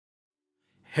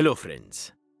Hello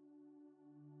friends.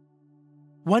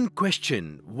 One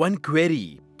question, one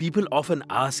query people often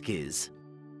ask is,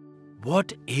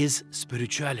 what is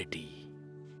spirituality?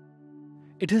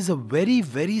 It is a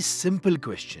very simple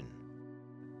question,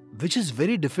 which is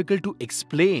very difficult to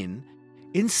explain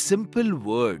in simple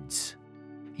words.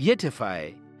 Yet if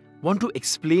I want to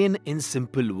explain in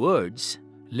simple words,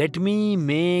 let me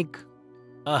make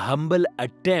a humble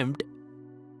attempt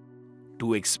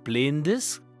to explain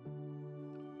this.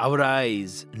 Our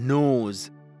eyes, nose,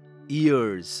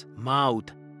 ears, mouth,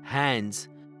 hands,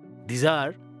 these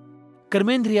are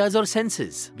karmendriyas or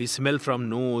senses. We smell from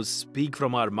nose, speak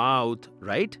from our mouth,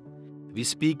 right? We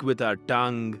speak with our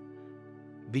tongue,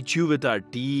 we chew with our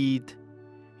teeth,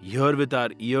 hear with our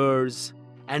ears,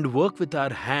 and work with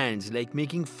our hands like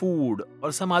making food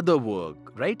or some other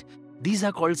work, right? These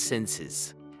are called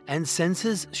senses. And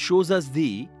senses shows us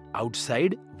the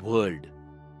outside world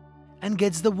and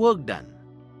gets the work done.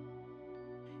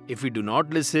 If we do not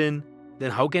listen,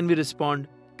 then how can we respond?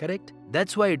 Correct?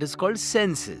 That's why it is called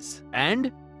senses.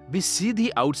 And we see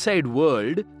the outside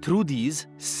world through these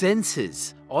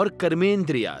senses or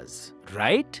karmendriyas,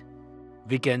 right?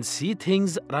 We can see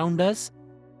things around us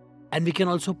and we can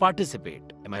also participate.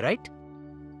 Am I right?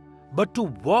 But to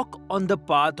walk on the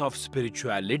path of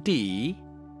spirituality,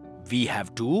 we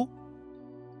have to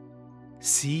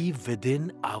see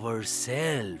within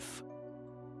ourselves.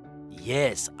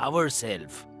 Yes,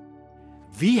 ourselves.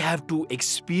 We have to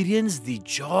experience the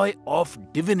joy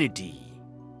of divinity.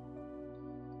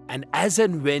 And as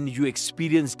and when you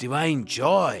experience divine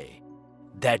joy,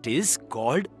 that is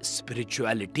called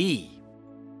spirituality.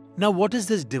 Now, what is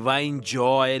this divine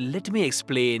joy? Let me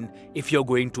explain. If you're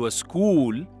going to a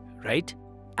school, right?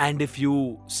 And if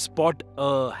you spot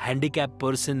a handicapped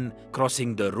person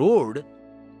crossing the road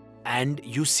and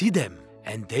you see them,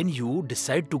 and then you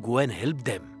decide to go and help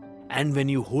them. And when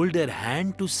you hold their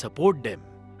hand to support them,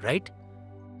 right?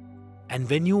 And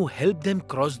when you help them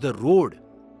cross the road,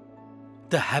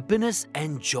 the happiness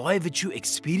and joy which you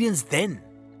experience then,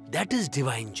 that is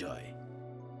divine joy.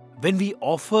 When we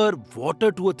offer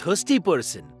water to a thirsty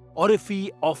person, or if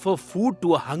we offer food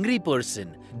to a hungry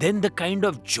person, then the kind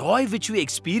of joy which we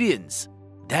experience,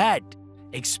 that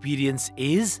experience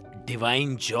is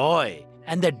divine joy.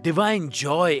 And that divine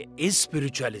joy is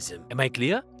spiritualism. Am I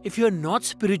clear? If you are not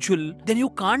spiritual, then you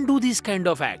can't do these kind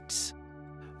of acts.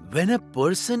 When a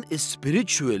person is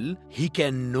spiritual, he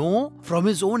can know from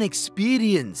his own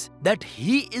experience that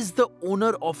he is the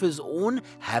owner of his own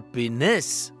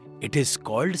happiness. It is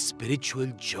called spiritual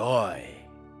joy.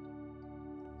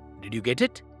 Did you get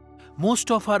it?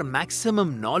 Most of our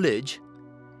maximum knowledge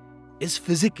is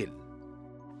physical.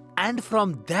 And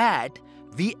from that,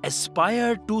 we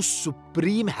aspire to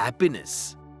supreme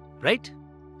happiness, right?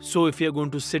 So if you're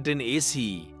going to sit in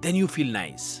AC, then you feel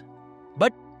nice.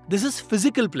 But this is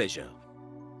physical pleasure.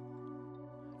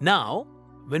 Now,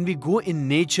 when we go in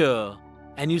nature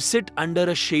and you sit under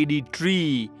a shady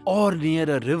tree or near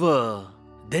a river,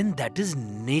 then that is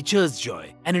nature's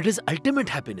joy and it is ultimate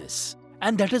happiness.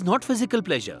 And that is not physical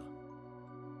pleasure.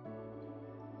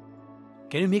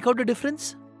 Can you make out a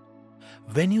difference?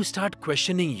 When you start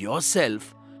questioning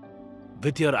yourself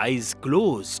with your eyes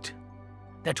closed,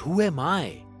 that who am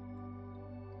I?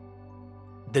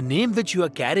 The name which you are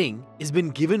carrying is been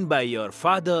given by your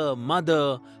father,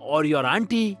 mother, or your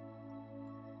auntie.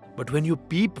 But when you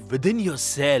peep within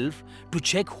yourself to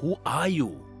check who are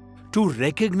you, to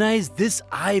recognize this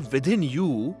I within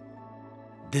you,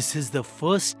 this is the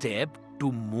first step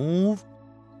to move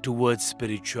towards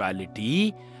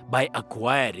spirituality by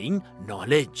acquiring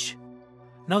knowledge.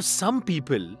 Now, some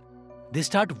people, they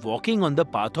start walking on the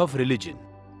path of religion.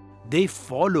 They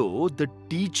follow the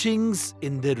teachings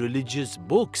in the religious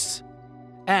books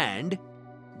and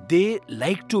they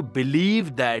like to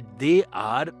believe that they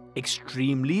are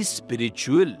extremely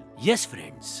spiritual. Yes,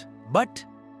 friends, but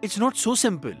it's not so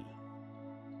simple.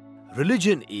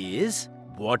 Religion is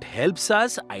what helps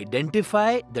us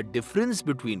identify the difference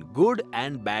between good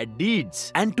and bad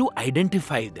deeds and to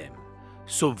identify them.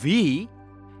 So we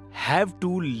have to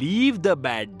leave the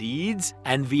bad deeds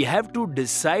and we have to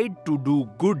decide to do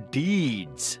good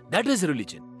deeds. That is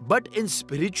religion. But in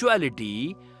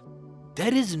spirituality,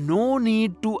 there is no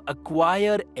need to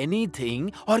acquire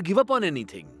anything or give up on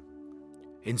anything.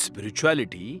 In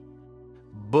spirituality,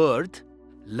 birth,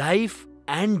 life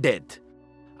and death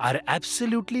are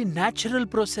absolutely natural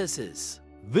processes,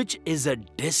 which is a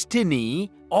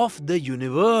destiny of the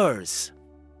universe,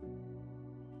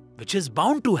 which is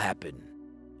bound to happen.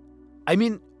 I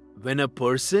mean, when a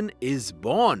person is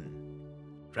born,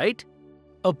 right?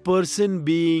 A person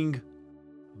being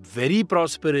very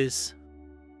prosperous,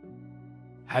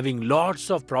 having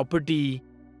lots of property,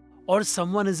 or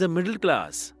someone is a middle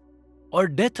class, or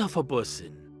death of a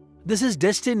person. This is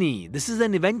destiny. This is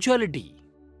an eventuality.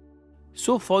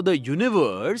 So for the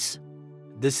universe,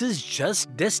 this is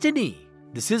just destiny.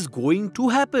 This is going to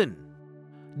happen.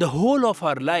 The whole of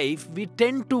our life, we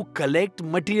tend to collect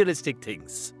materialistic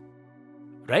things.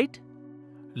 Right?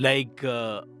 Like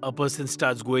a person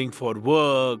starts going for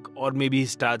work, or maybe he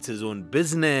starts his own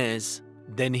business.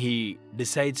 Then he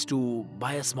decides to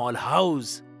buy a small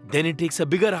house. Then he takes a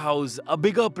bigger house, a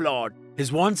bigger plot.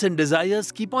 His wants and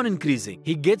desires keep on increasing.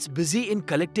 He gets busy in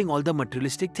collecting all the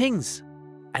materialistic things.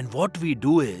 And what we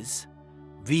do is,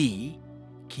 we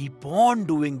keep on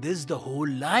doing this the whole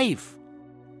life.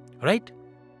 Right?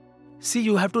 See,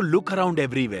 you have to look around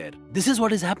everywhere. This is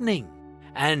what is happening.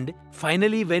 And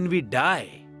finally, when we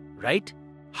die, right?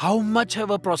 How much of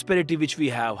a prosperity which we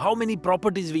have, how many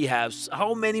properties we have,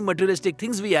 how many materialistic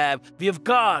things we have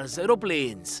cars,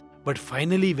 aeroplanes. But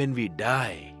finally, when we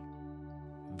die,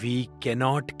 we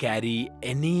cannot carry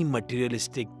any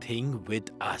materialistic thing with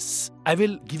us. I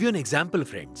will give you an example,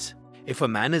 friends. If a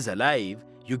man is alive,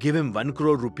 you give him 1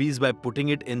 crore rupees by putting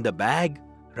it in the bag,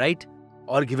 right?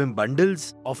 Or give him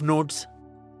bundles of notes.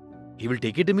 He will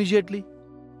take it immediately,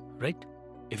 right?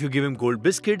 If you give him gold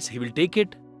biscuits, he will take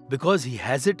it because he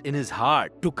has it in his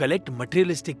heart to collect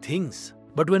materialistic things.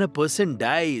 But when a person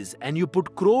dies and you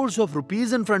put crores of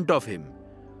rupees in front of him,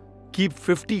 keep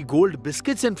 50 gold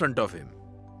biscuits in front of him,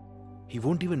 he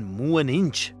won't even move an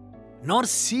inch, nor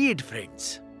see it,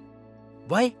 friends.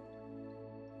 Why?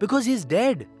 Because he is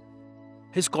dead.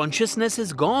 His consciousness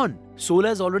is gone. Soul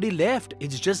has already left.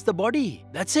 It's just the body.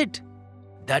 That's it.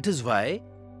 That is why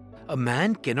a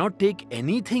man cannot take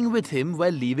anything with him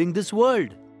while leaving this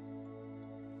world.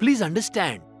 Please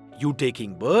understand, you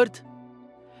taking birth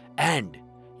and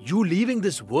you leaving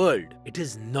this world, it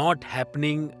is not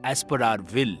happening as per our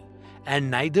will.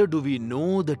 And neither do we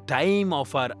know the time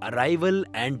of our arrival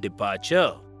and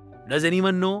departure. Does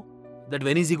anyone know that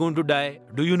when is he going to die?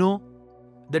 Do you know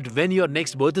that when your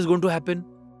next birth is going to happen?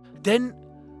 Then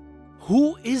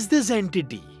who is this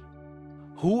entity?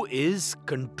 Who is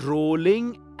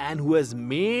controlling and who has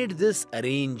made this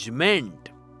arrangement?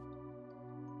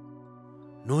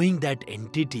 Knowing that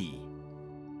entity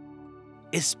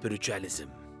is spiritualism.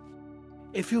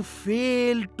 If you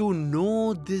fail to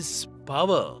know this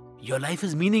power, your life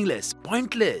is meaningless,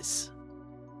 pointless.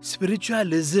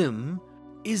 Spiritualism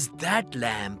is that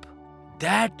lamp,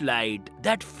 that light,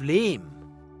 that flame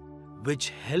which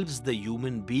helps the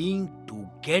human being to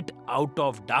get out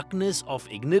of darkness of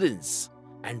ignorance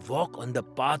and walk on the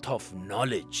path of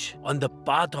knowledge, on the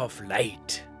path of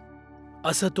light.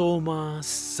 Asatoma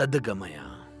sadgamaya,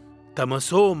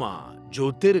 tamasoma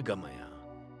jyotirgamaya,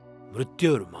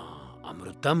 mrityurma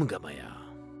amrutam gamaya.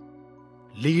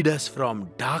 Lead us from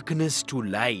darkness to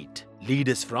light. Lead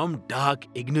us from dark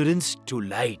ignorance to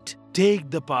light.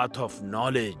 Take the path of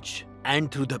knowledge,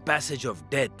 and through the passage of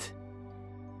death,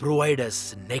 provide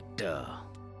us nectar.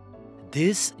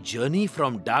 This journey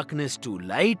from darkness to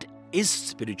light is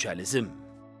spiritualism.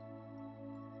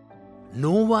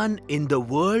 No one in the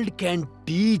world can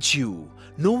teach you.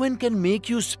 No one can make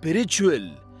you spiritual.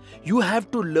 You have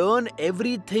to learn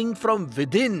everything from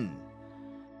within.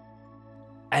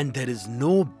 And there is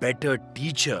no better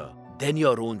teacher than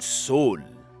your own soul.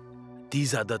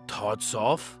 These are the thoughts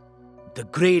of the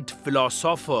great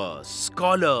philosopher,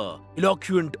 scholar,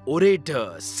 eloquent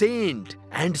orator, saint,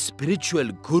 and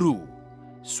spiritual guru,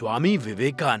 Swami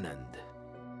Vivekananda,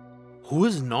 who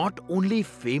is not only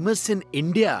famous in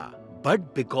India,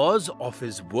 but because of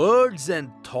his words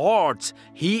and thoughts,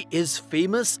 he is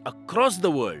famous across the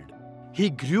world. He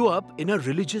grew up in a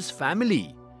religious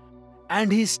family,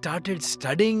 and he started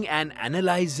studying and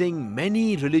analyzing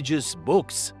many religious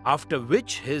books, after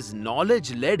which his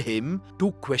knowledge led him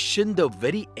to question the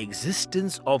very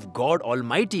existence of God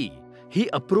Almighty. He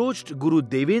approached Guru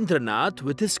Devendranath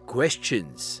with his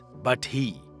questions, but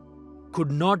he could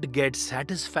not get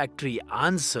satisfactory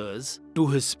answers to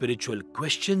his spiritual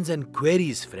questions and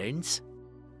queries, friends.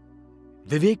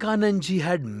 Vivekananda ji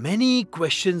had many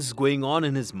questions going on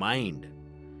in his mind,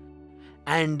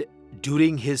 and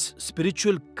during his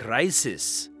spiritual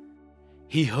crisis,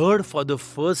 he heard for the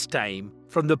first time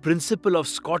from the principal of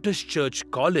Scottish Church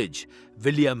College,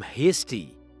 William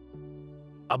Hastie,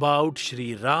 about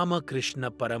Sri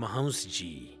Ramakrishna Paramahamsa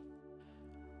ji.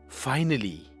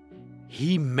 Finally,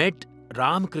 he met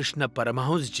Ramakrishna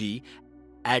Paramahamsa ji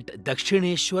at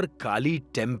Dakshineshwar Kali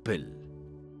temple.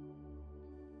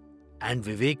 And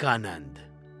Vivekananda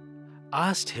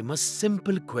asked him a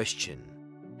simple question.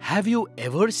 Have you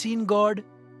ever seen God?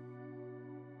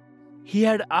 He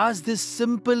had asked this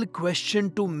simple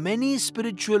question to many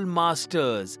spiritual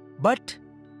masters, but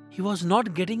he was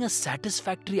not getting a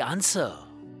satisfactory answer.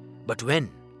 But when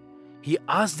he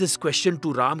asked this question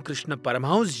to Ramakrishna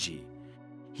Paramahamsji,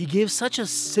 he gave such a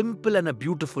simple and a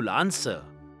beautiful answer.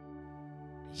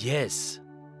 Yes,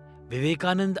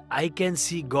 Vivekanand, I can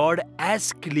see God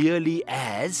as clearly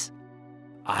as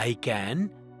I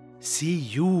can see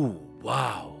you.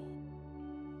 Wow.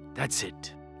 That's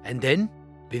it. And then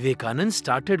Vivekanand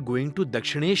started going to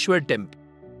Dakshineshwar temple,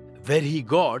 where he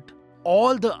got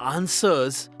all the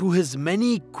answers to his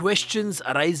many questions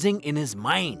arising in his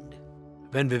mind.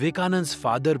 When Vivekanand's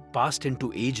father passed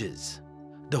into ages,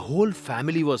 the whole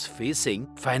family was facing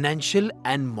financial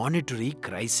and monetary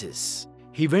crisis.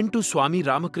 He went to Swami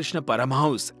Ramakrishna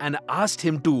Paramahamsa and asked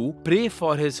him to pray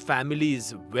for his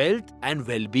family's wealth and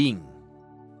well-being.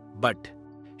 But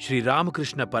Sri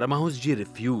Ramakrishna Paramahamsji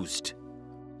refused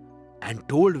and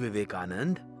told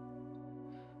Vivekanand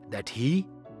that he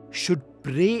should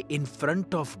pray in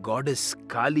front of Goddess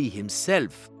Kali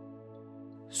himself.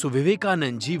 So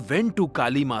Vivekanandji went to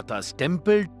Kali Mata's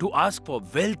temple to ask for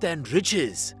wealth and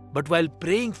riches. But while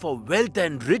praying for wealth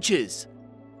and riches,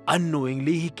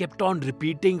 unknowingly he kept on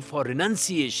repeating for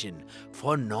renunciation,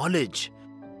 for knowledge.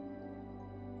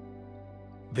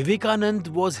 Vivekanand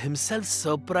was himself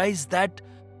surprised that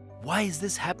why is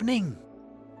this happening?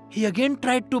 He again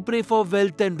tried to pray for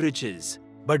wealth and riches.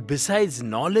 But besides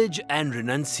knowledge and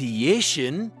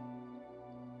renunciation,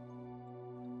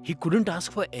 he couldn't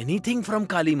ask for anything from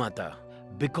Kali Mata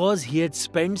because he had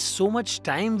spent so much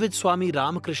time with Swami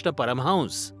Ramakrishna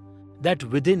Paramahamsa that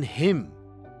within him,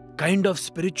 kind of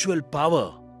spiritual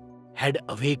power had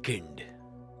awakened.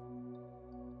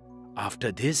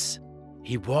 After this,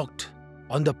 he walked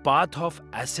on the path of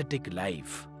ascetic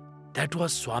life. That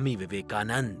was Swami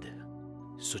Vivekananda.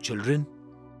 So children,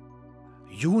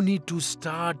 you need to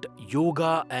start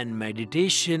yoga and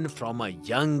meditation from a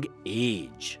young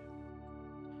age.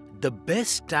 The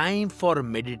best time for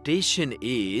meditation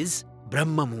is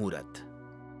Brahma Muhurat.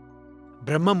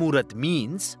 Brahma Muhurat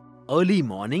means early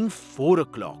morning 4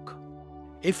 o'clock.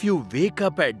 If you wake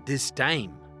up at this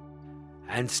time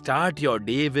and start your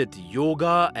day with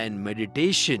yoga and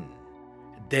meditation,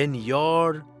 then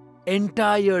your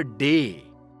entire day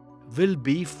will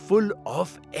be full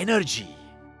of energy.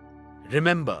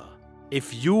 Remember,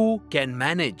 if you can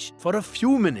manage for a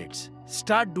few minutes,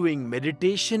 start doing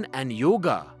meditation and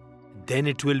yoga, then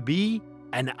it will be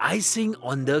an icing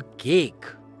on the cake.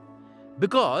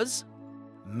 Because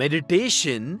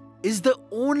meditation is the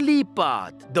only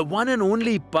path, the one and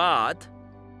only path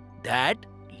that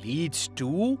leads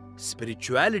to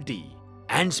spirituality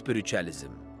and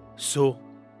spiritualism. So,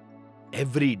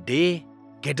 every day,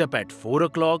 get up at 4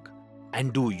 o'clock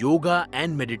and do yoga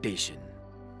and meditation.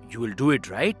 You will do it,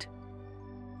 right?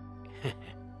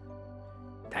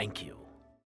 Thank you.